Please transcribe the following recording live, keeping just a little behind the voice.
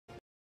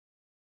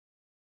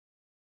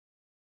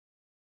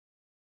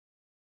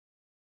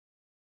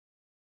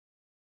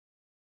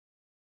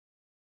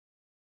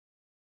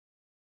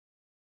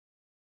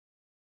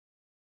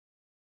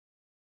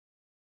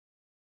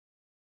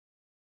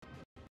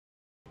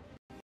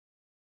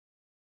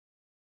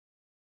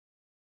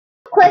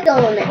click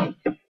on it.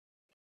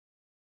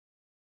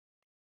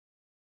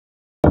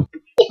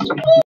 It's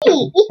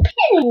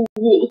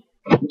me.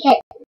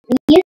 Okay,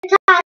 you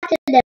talk to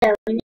them.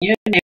 Your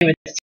name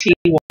is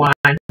T1.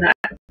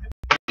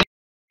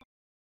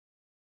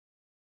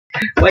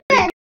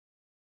 What?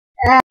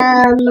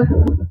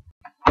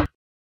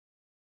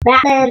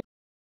 Batman.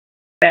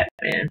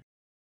 Batman.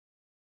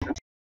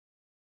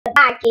 The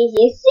back is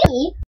you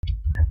see.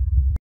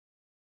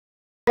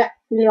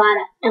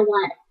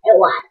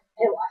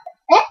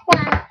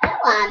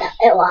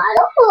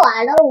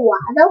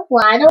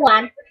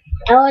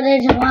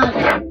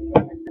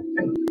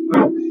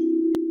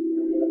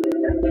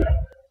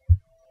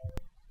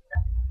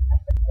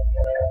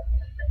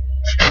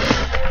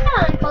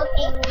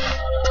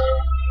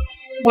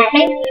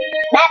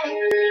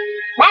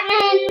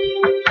 Batman.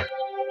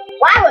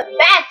 Why would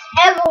bats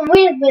ever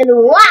live in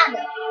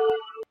water?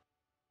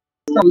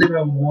 Don't live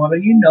in water.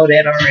 You know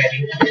that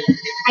already.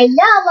 I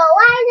know, but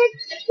where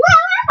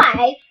am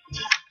I?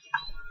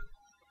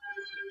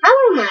 How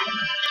am I?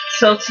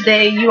 So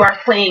today you are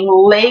playing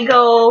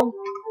Lego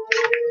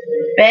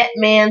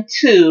Batman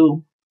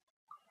 2.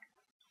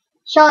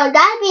 So it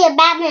gotta be a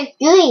Batman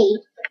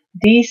 3.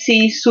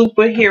 DC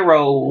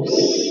Superheroes.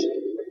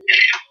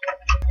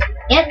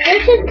 Yep,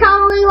 this is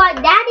totally like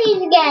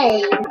Daddy's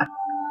game.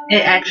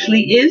 It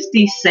actually is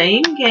the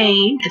same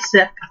game,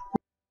 except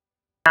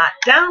not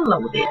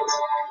download it.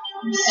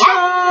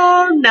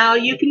 So now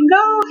you can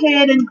go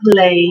ahead and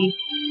play.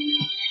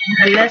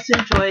 And let's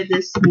enjoy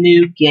this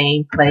new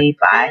gameplay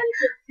by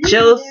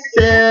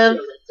Joseph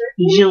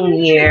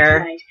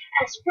Jr.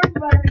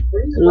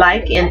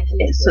 Like and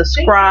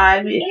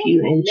subscribe if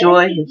you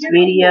enjoy his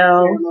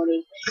video.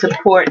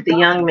 Support the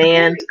young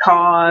man's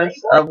cause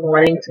of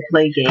wanting to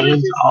play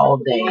games all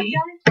day.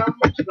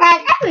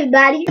 And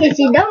everybody, if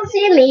you don't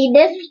see me,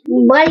 this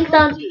buddy's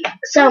on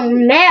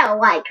some mail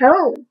like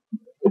home.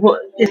 Well,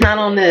 it's not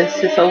on this,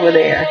 it's over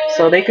there.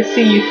 So they can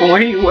see you from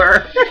where you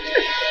were.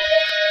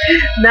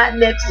 Not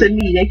next to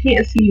me. They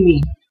can't see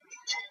me.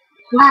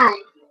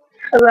 Why?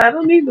 Because I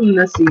don't need them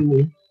to see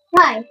me.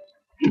 Why?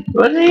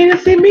 What do they need to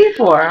see me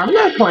for? I'm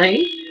not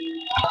playing.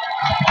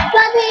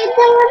 But they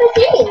want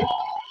to see.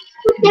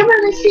 They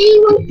want to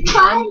see who's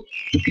trying.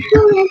 They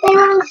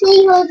want to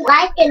see who's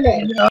liking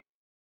it. They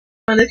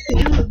want to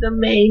see who the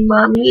main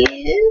mommy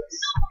is.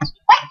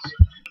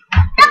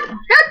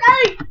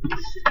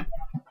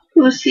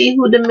 Who see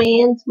who the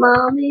man's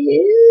mom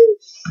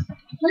is?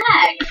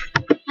 Flags.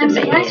 I'm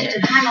surprised you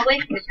took time away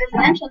from the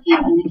presidential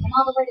campaign and came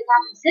all the way to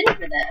Gotham City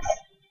for this.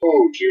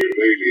 Oh, dear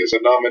lady, as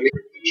a nominee,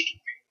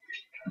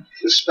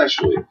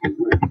 especially if you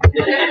win.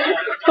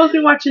 Supposed to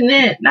be watching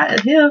that,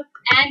 not him.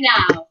 And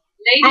now, I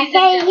ladies and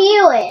can't gentlemen,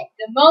 hear it.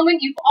 the moment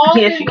you've all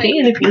Yes, been you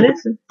waiting can if you for.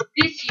 listen.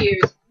 This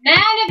year's Man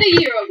of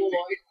the Year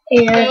award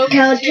It's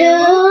goes to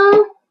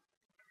to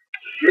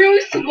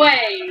Bruce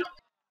Wayne.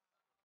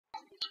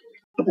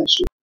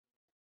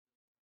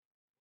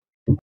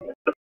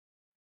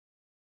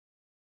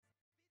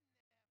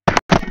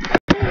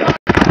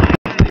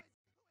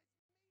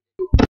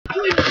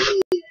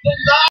 The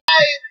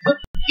lives of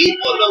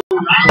people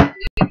around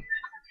me.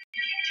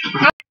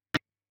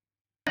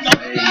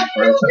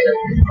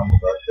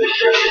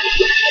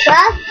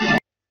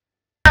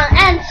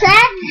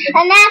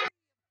 And that's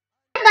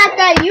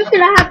birthday. You're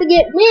gonna have to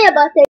get me a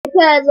birthday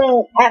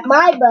present at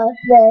my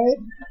birthday.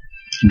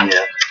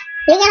 Yeah.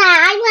 You're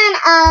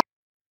gonna.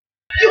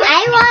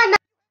 I want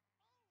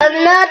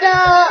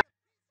another.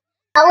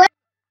 I want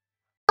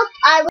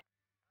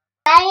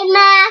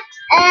IMAX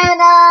and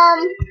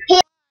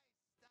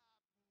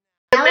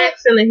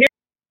Max in the here.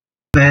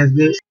 That's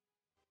this.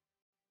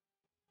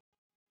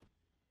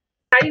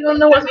 How you gonna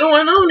know what's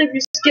going on if you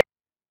skip?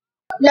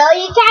 No,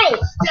 you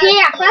can't. See,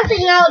 I'm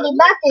pressing all the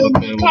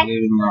buttons.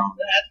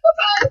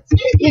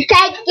 You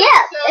can't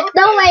skip. It's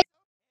no way.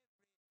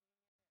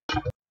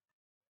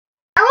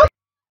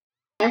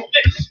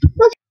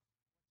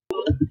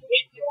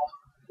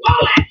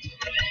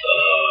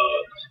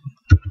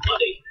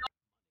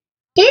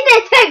 He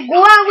just took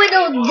one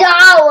little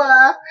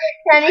dollar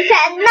and he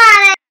said, "No,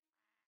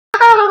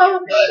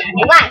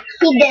 why?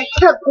 He just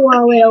took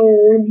one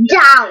little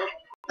dollar."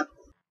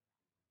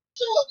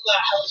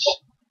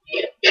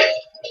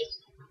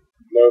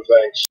 No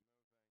thanks.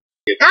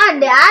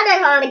 I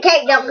just want to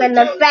kick him in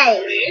the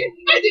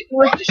face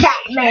with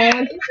that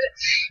man.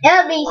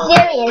 It'll be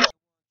serious.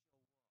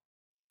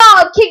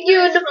 I'll kick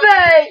you in the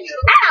face.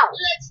 Ow!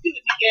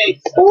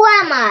 Who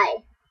am I?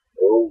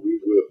 Oh, we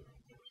will.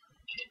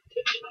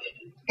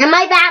 Am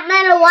I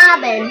Batman or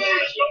Robin?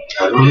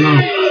 I don't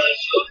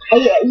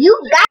know.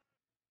 You got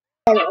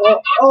it,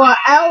 or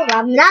else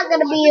I'm not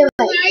gonna be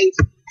awake.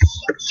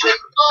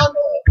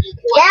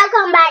 Then I'll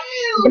come back.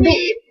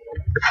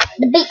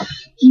 The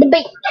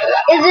beat.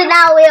 Is it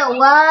not a real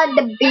word?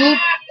 The beat.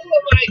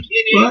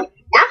 What?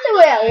 That's a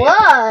real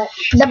word.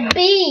 The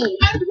beat.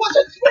 That was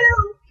a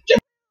film.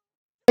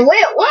 The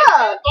real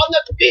word. On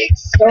the big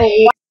So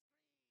what?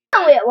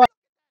 Real word.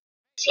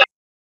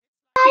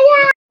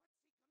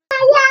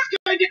 What's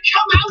going to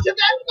come out of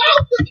that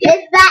mouth?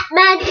 It's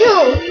Batman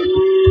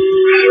too.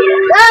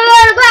 I'm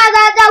gonna grab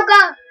that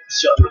joker.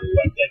 Shut up,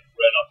 wipe that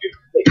bread off your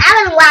face. I'm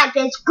gonna wipe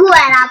this squid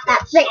off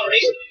that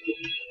face.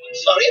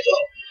 Sorry at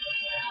all.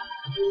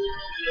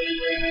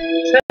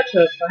 Such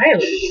a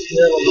violent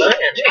little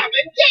man.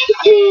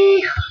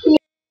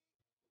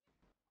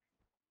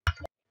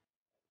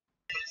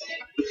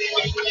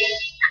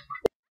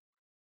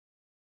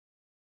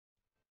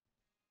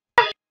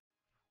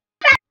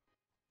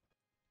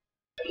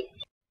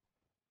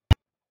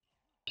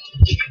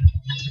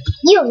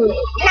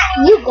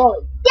 You go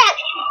dead.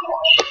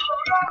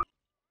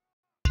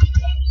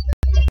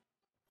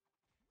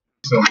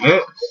 So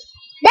that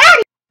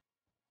Daddy,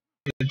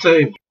 the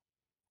table.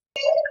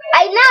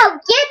 I know.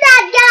 Get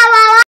that guy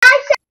while I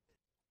say.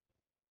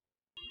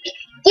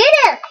 Get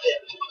him.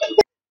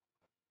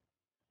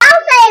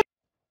 I'll say.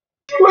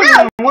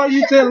 Well, why are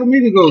you telling me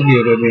to go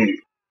get her then?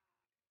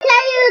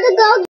 Tell you to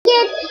go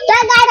get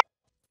that guy